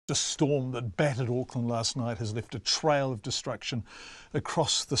The storm that battered Auckland last night has left a trail of destruction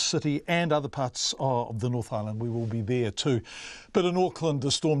across the city and other parts of the North Island. We will be there too. But in Auckland,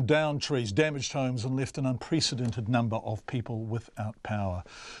 the storm downed trees, damaged homes and left an unprecedented number of people without power.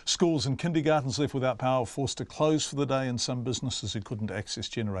 Schools and kindergartens left without power were forced to close for the day, and some businesses who couldn't access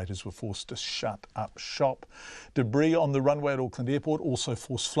generators were forced to shut up shop. Debris on the runway at Auckland Airport also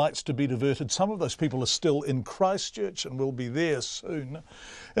forced flights to be diverted. Some of those people are still in Christchurch and will be there soon.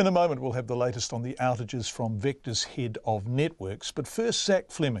 In a moment, we'll have the latest on the outages from Vector's head of networks. But first,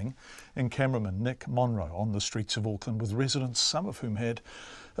 Zac Fleming and cameraman Nick Monroe on the streets of Auckland, with residents, some of whom had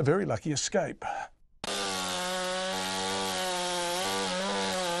a very lucky escape.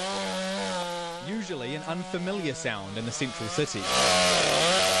 Usually an unfamiliar sound in the central city.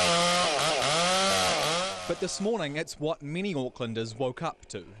 But this morning, it's what many Aucklanders woke up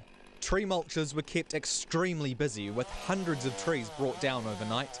to. Tree mulchers were kept extremely busy, with hundreds of trees brought down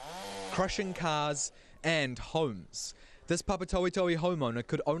overnight, crushing cars and homes. This Papatoetoe homeowner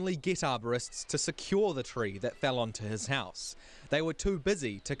could only get arborists to secure the tree that fell onto his house. They were too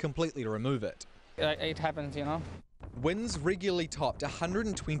busy to completely remove it. It happens, you know. Winds regularly topped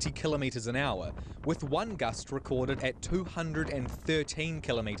 120 kilometres an hour, with one gust recorded at 213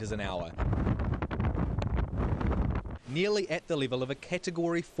 kilometres an hour. Nearly at the level of a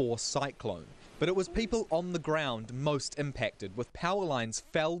Category 4 cyclone. But it was people on the ground most impacted, with power lines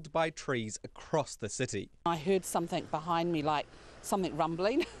felled by trees across the city. I heard something behind me, like something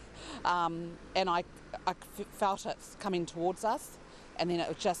rumbling, and I felt it coming towards us, and then it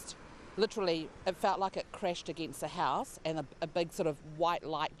was just literally, it felt like it crashed against a house, and a big sort of white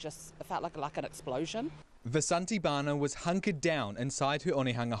light just, it felt like an explosion. Visanti Bana was hunkered down inside her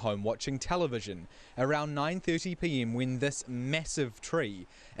Onehunga home watching television around 9:30 p.m. when this massive tree,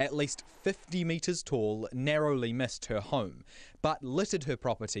 at least 50 metres tall, narrowly missed her home, but littered her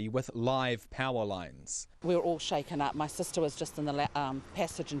property with live power lines. We were all shaken up. My sister was just in the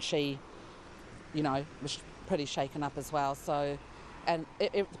passage, and she, you know, was pretty shaken up as well. So, and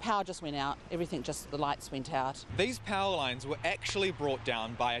the power just went out, the lights went out. These power lines were actually brought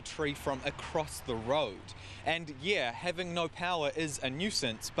down by a tree from across the road. And yeah, having no power is a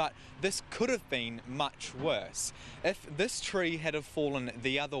nuisance, but this could have been much worse. If this tree had have fallen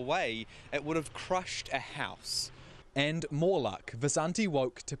the other way, it would have crushed a house. And more luck, Visanti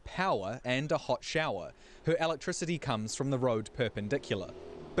woke to power and a hot shower. Her electricity comes from the road perpendicular.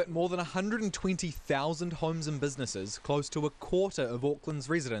 But more than 120,000 homes and businesses, close to a quarter of Auckland's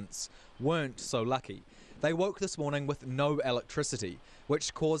residents, weren't so lucky. They woke this morning with no electricity,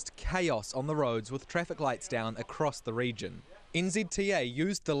 which caused chaos on the roads with traffic lights down across the region. NZTA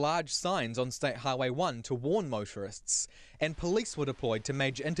used the large signs on State Highway 1 to warn motorists, and police were deployed to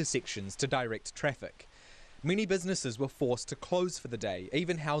major intersections to direct traffic. Many businesses were forced to close for the day.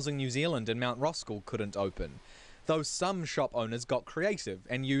 Even Housing New Zealand and Mount Roskill couldn't open. Though some shop owners got creative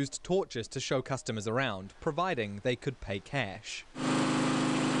and used torches to show customers around, providing they could pay cash.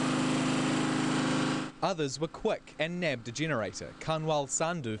 Others were quick and nabbed a generator. Kanwal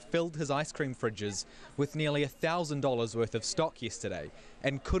Sandhu filled his ice cream fridges with nearly $1,000 worth of stock yesterday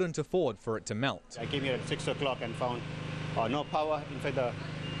and couldn't afford for it to melt. I came here at 6 o'clock and found no power. In fact, the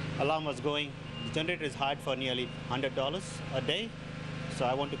alarm was going. The generator is hired for nearly $100 a day, so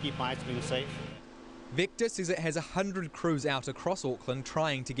I want to keep my ice cream safe. Vector says it has 100 crews out across Auckland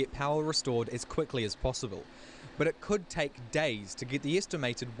trying to get power restored as quickly as possible. But it could take days to get the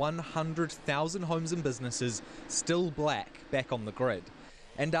estimated 100,000 homes and businesses still black back on the grid.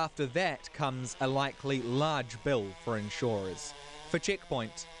 And after that comes a likely large bill for insurers. For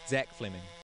Checkpoint, Zac Fleming.